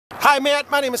Hi Matt,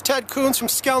 my name is Ted Coons from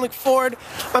Skalnek Ford.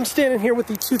 I'm standing here with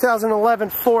the 2011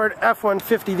 Ford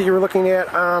F-150 that you were looking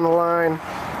at online.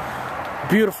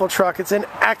 Beautiful truck. It's in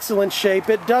excellent shape.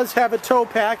 It does have a tow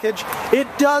package. It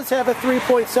does have a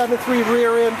 3.73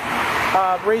 rear end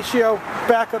ratio,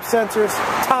 backup sensors,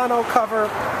 tonneau cover,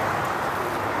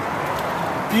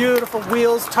 beautiful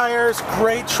wheels, tires,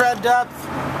 great tread depth,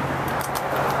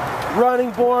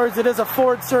 running boards. It is a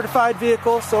Ford certified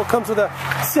vehicle, so it comes with a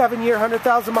 7-year,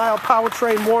 100,000-mile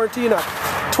powertrain warranty and a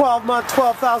 12-month,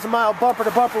 12,000-mile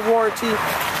bumper-to-bumper warranty,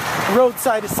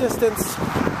 roadside assistance,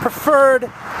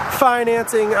 preferred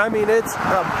financing. I mean, it's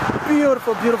a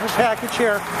beautiful, beautiful package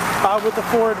here with the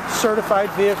Ford certified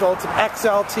vehicle. It's an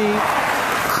XLT,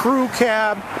 crew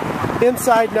cab,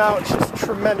 inside and out. It's just a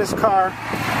tremendous car.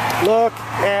 Look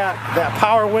at that.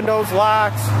 Power windows,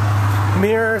 locks,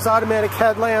 mirrors, automatic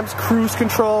headlamps, cruise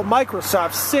control,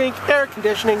 Microsoft sync, air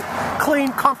conditioning,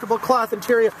 clean, comfortable cloth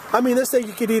interior. I mean, this thing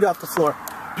you could eat off the floor.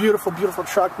 Beautiful, beautiful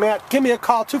truck. Matt, give me a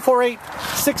call,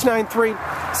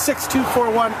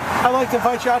 248-693-6241. I'd like to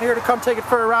invite you out here to come take it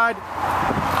for a ride,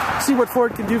 see what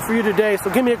Ford can do for you today. So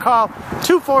give me a call,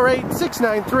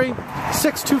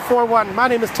 248-693-6241. My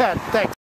name is Ted. Thanks.